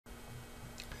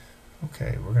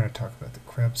Okay, we're going to talk about the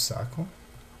Krebs cycle.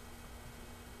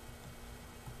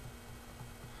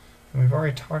 And we've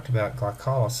already talked about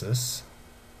glycolysis,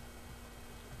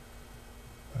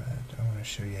 but I want to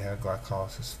show you how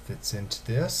glycolysis fits into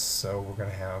this. So we're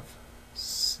going to have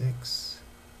 6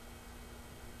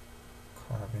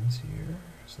 carbons here.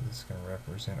 So this is going to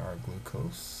represent our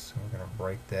glucose. So we're going to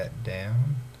break that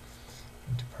down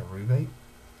into pyruvate.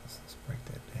 So let's break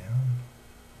that down.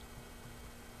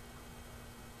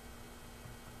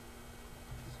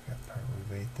 So we've got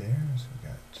pyruvate there. So we've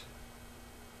got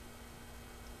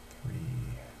 3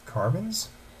 carbons.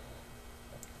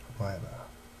 We'll have a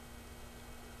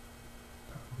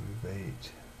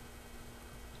pyruvate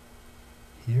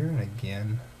here, and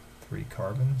again 3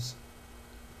 carbons.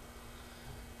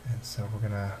 And so we're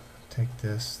going to take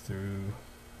this through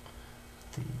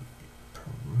the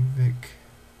pyruvic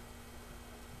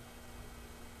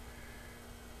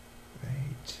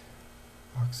rate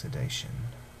oxidation.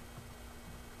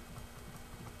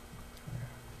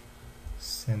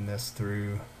 Send this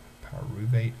through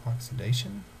pyruvate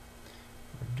oxidation.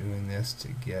 We're doing this to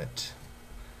get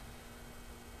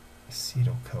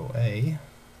acetyl-CoA.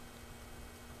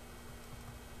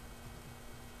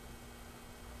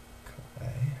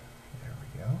 There we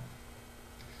go.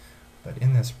 But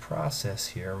in this process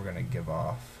here, we're going to give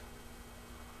off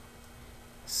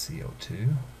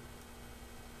CO2,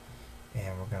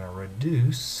 and we're going to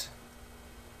reduce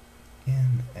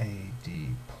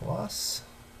NAD plus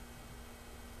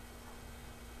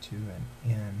to an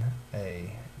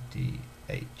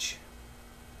NADH.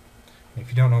 If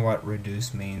you don't know what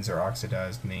reduce means or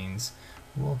oxidized means,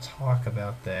 we'll talk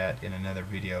about that in another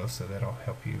video, so that'll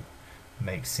help you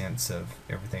make sense of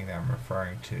everything that I'm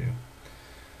referring to.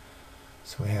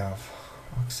 So we have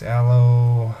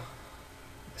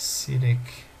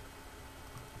oxaloacetic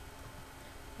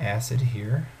acid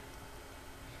here,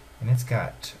 and it's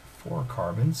got 4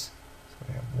 carbons. So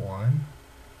we have 1,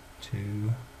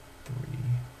 2, 3,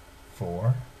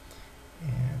 4,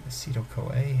 and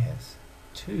acetyl-CoA has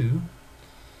 2,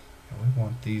 and we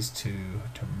want these two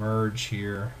to merge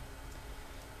here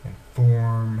and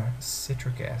form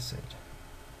citric acid.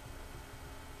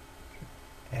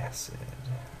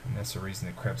 And that's the reason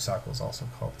the Krebs cycle is also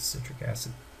called the citric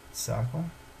acid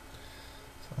cycle.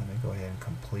 So let me go ahead and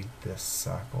complete this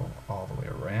cycle all the way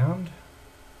around.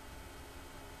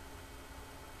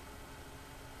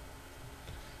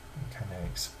 And kind of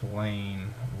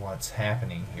explain what's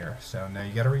happening here. So now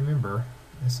you got to remember,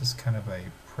 this is kind of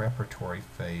a preparatory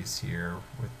phase here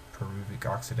with pyruvic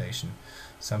oxidation.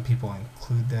 Some people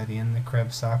include that in the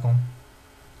Krebs cycle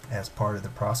as part of the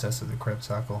process of the Krebs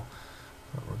cycle,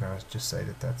 but we're going to just say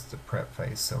that that's the prep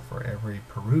phase. So for every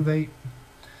pyruvate,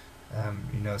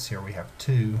 you notice here we have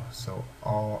 2, so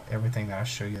everything that I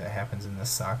show you that happens in this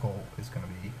cycle is going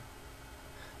to be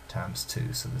times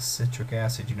 2. So the citric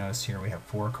acid, you notice here we have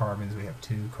 4 carbons, we have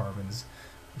 2 carbons.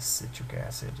 The citric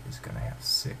acid is going to have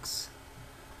 6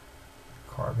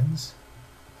 carbons.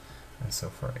 And so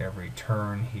for every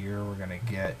turn here, we're going to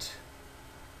get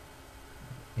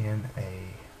NAD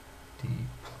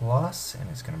plus, and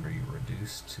it's going to be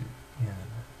reduced to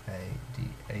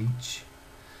NADH.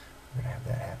 We're going to have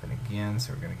that happen again,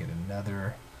 so we're going to get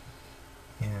another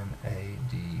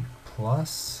NAD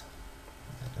plus.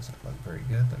 That doesn't look very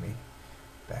good. Let me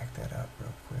back that up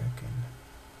real quick and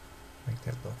make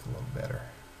that look a little better.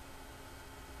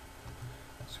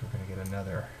 So we're going to get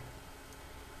another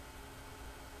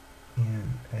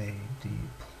NAD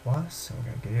plus, and we're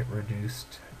going to get it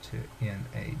reduced to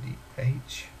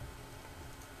NADH.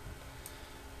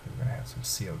 We're going to have some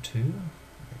CO2. We're going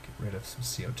to get rid of some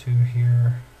CO2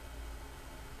 here.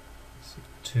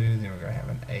 CO2, then we're going to have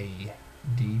an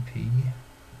ADP.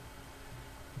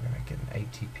 We're going to get an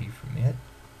ATP from it.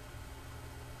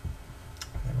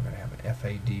 And then we're going to have an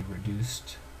FAD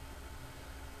reduced.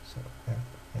 So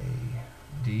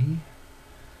FAD, and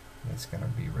it's going to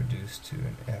be reduced to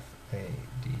an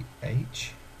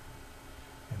FADH.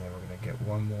 And then we're going to get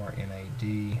one more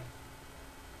NAD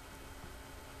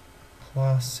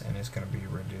plus, and it's going to be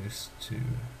reduced to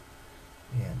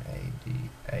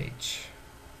NADH.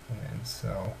 And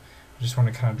so I just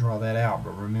want to kind of draw that out,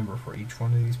 but remember, for each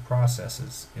one of these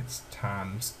processes it's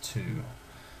times 2,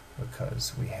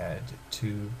 because we had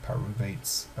 2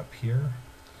 pyruvates up here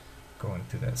going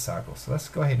through that cycle. So let's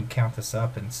go ahead and count this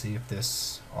up and see if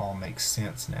this all makes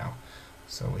sense now.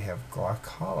 So we have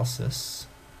glycolysis,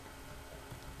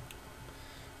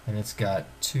 and it's got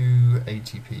 2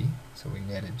 ATP, so we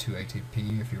netted 2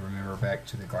 ATP. If you remember back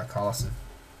to the glycolysis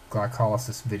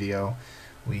video,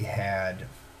 we had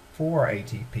 4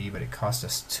 ATP, but it cost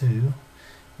us 2,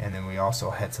 And then we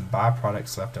also had some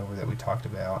byproducts left over that we talked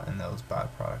about, and those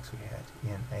byproducts we had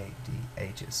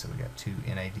NADHs. So we got 2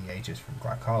 NADHs from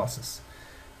glycolysis.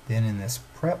 Then in this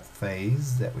prep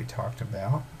phase that we talked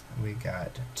about, we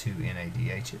got 2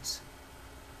 NADHs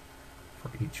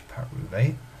for each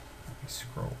pyruvate. Let me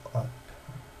scroll up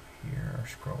here, or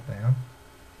scroll down.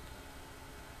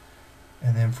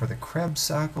 And then for the Krebs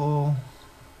cycle,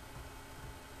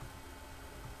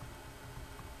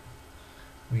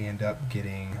 we end up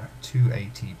getting 2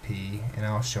 ATP, and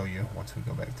I'll show you once we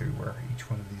go back through where each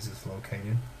one of these is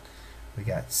located. We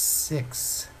got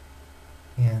 6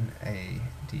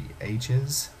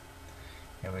 NADHs,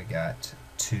 and we got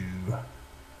 2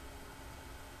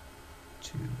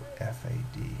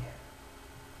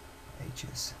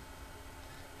 FADHs.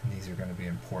 And these are going to be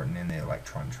important in the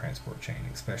electron transport chain,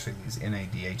 especially these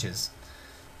NADHs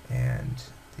and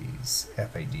these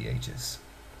FADHs.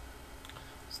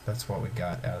 So that's what we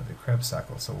got out of the Krebs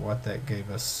cycle. So what that gave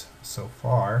us so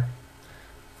far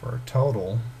for a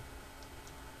total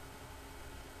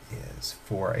is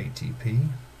 4 ATP.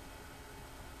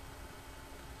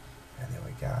 And then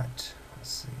we got, let's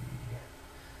see,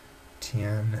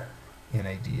 10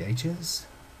 NADHs.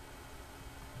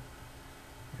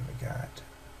 And we got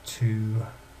 2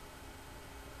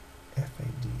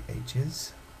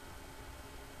 FADHs.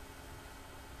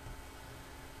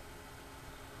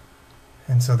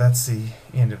 And so that's the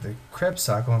end of the Krebs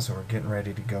cycle, and so we're getting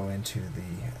ready to go into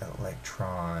the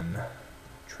electron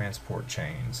transport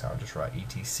chain. So I'll just write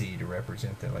ETC to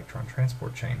represent the electron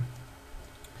transport chain.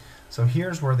 So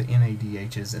here's where the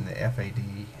NADHs and the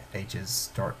FADHs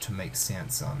start to make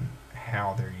sense on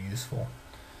how they're useful.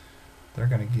 They're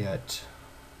going to get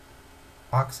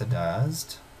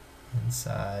oxidized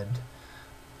inside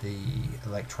the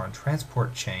electron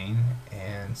transport chain,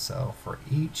 and so for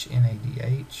each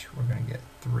NADH we're going to get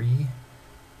 3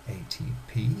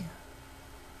 ATP.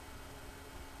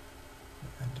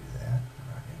 Undo that,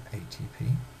 write in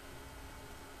ATP.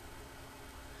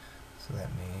 So that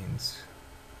means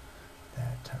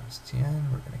that times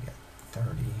 10, we're going to get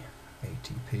 30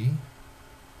 ATP,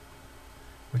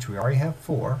 which we already have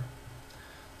 4.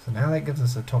 So now that gives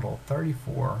us a total of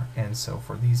 34, and so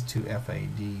for these 2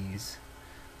 FADs,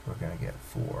 we're going to get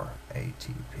 4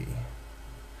 ATP.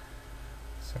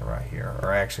 So right here,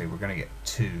 or actually we're going to get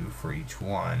 2 for each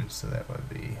one, so that would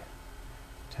be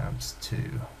times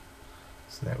 2.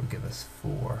 So that would give us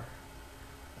 4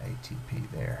 ATP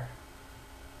there.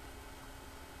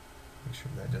 Make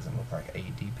sure that doesn't look like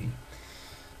ADP.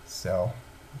 So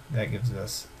that gives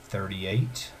us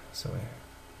 38. So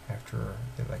after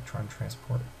the electron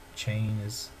transport chain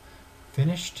is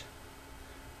finished,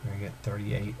 we're going to get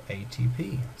 38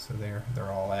 ATP. So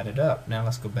they're all added up. Now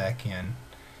let's go back in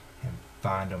and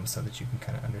find them so that you can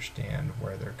kind of understand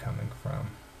where they're coming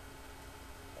from.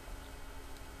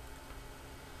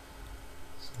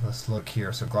 So let's look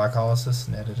here. So glycolysis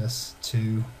netted us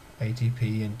 2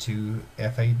 ATP and 2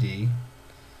 FAD.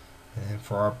 And then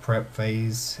for our prep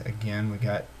phase, again, we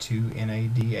got 2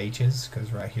 NADHs,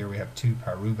 because right here we have 2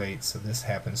 pyruvates, so this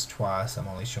happens twice. I'm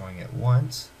only showing it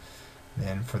once.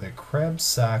 Then for the Krebs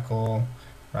cycle,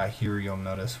 right here you'll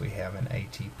notice we have an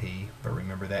ATP, but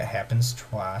remember that happens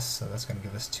twice, so that's going to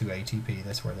give us 2 ATP.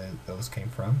 That's where those came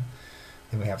from.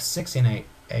 Then we have 6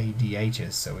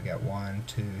 NADHs, so we got 1,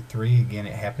 2, 3. Again,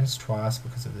 it happens twice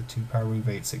because of the 2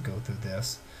 pyruvates that go through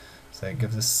this. So that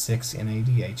gives us 6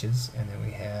 NADHs, and then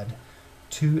we had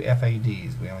 2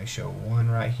 FADs. We only show 1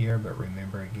 right here, but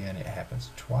remember again it happens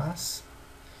twice,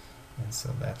 and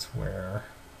so that's where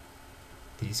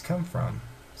these come from.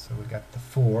 So we got the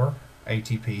 4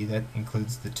 ATP, that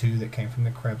includes the 2 that came from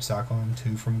the Krebs cycle and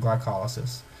 2 from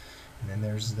glycolysis. And then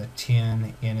there's the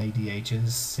 10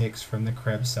 NADHs, 6 from the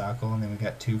Krebs cycle, and then we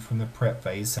got 2 from the prep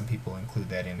phase. Some people include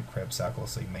that in the Krebs cycle,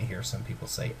 so you may hear some people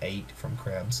say 8 from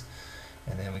Krebs.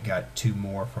 And then we got 2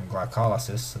 more from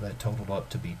glycolysis, so that totaled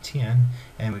up to be 10.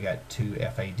 And we got 2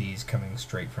 FADs coming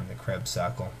straight from the Krebs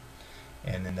cycle.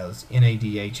 And then those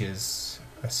NADHs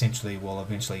essentially will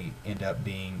eventually end up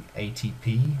being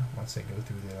ATP once they go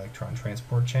through the electron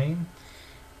transport chain.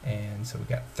 And so we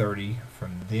got 30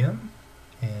 from them.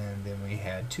 And then we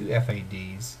had 2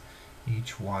 FADs,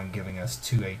 each one giving us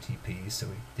 2 ATPs, so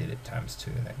we did it times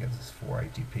 2, and that gives us 4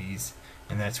 ATPs.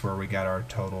 And that's where we got our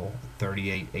total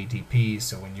 38 ATPs.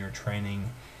 So when you're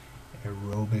training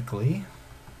aerobically,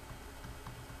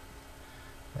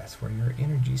 that's where your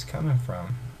energy is coming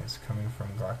from. It's coming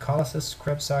from glycolysis,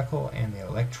 Krebs cycle, and the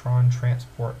electron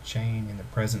transport chain in the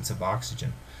presence of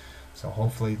oxygen. So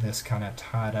hopefully this kind of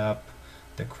tied up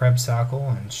the Krebs cycle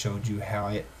and showed you how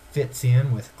it fits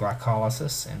in with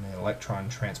glycolysis and the electron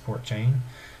transport chain.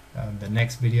 The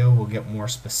next video we'll get more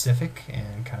specific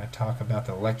and kind of talk about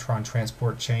the electron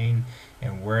transport chain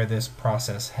and where this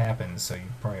process happens. So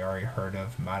you've probably already heard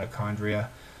of mitochondria.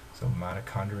 So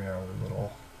mitochondria are the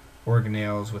little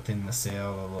organelles within the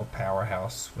cell, the little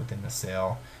powerhouse within the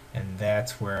cell, and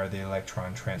that's where the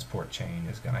electron transport chain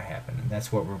is going to happen, and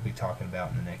that's what we'll be talking about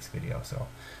in the next video. So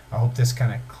I hope this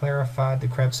kind of clarified the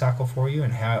Krebs cycle for you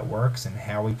and how it works and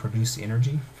how we produce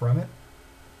energy from it,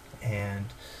 and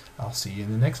I'll see you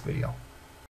in the next video.